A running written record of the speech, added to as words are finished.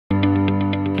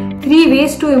3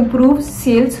 ways to improve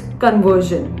sales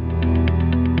conversion.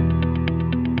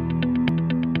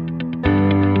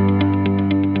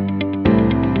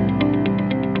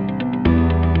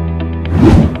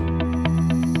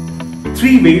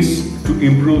 Three ways to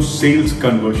improve sales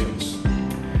conversions.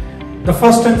 The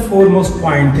first and foremost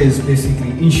point is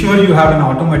basically ensure you have an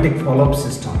automatic follow-up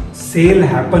system. Sale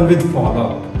happen with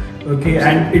follow-up, okay,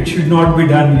 and it should not be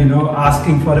done,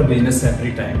 asking for a bonus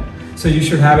every time. So you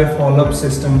should have a follow-up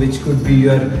system, which could be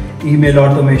your email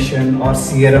automation or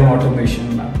CRM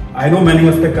automation. I know many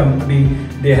of the company,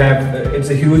 they have,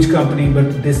 it's a huge company,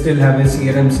 but they still have a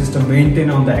CRM system maintained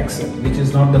on the Excel, which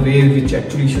is not the way which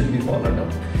actually should be followed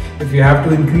up. If you have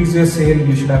to increase your sale,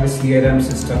 you should have a CRM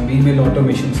system, email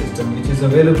automation system, which is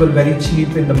available very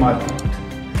cheap in the market.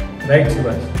 Right,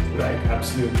 Subash? Right,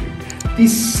 absolutely. The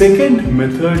second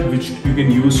method which you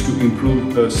can use to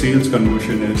improve sales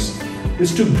conversion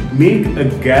is to make a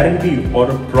guarantee or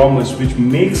a promise which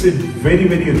makes it very,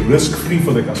 very risk-free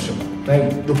for the customer.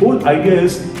 Right? The whole idea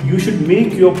is you should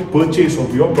make your purchase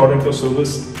of your product or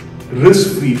service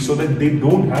risk-free so that they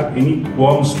don't have any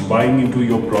qualms buying into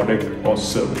your product or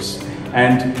service.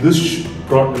 And this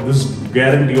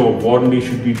guarantee or warranty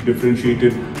should be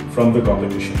differentiated from the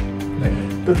competition.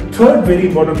 Right. The third very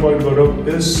important point, Gaurav,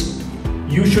 is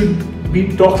you should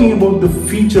be talking about the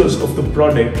features of the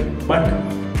product, but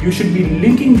you should be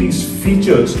linking these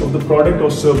features of the product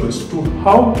or service to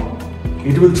how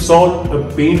it will solve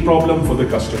a pain problem for the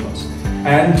customers.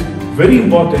 And very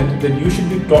important that you should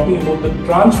be talking about the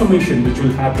transformation which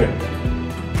will happen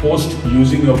post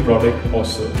using your product or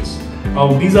service.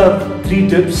 Now, these are 3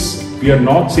 tips. We are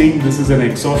not saying this is an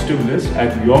exhaustive list.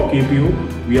 At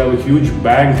YourKPO, we have a huge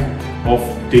bank of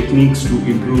techniques to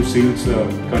improve sales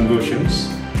conversions.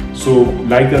 So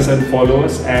like us and follow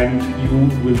us, and you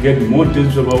will get more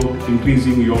tips about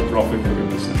increasing your profit for your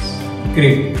business.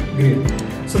 Great,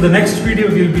 great. So the next video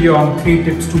will be on 3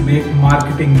 tips to make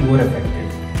marketing more effective.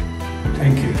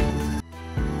 Thank you.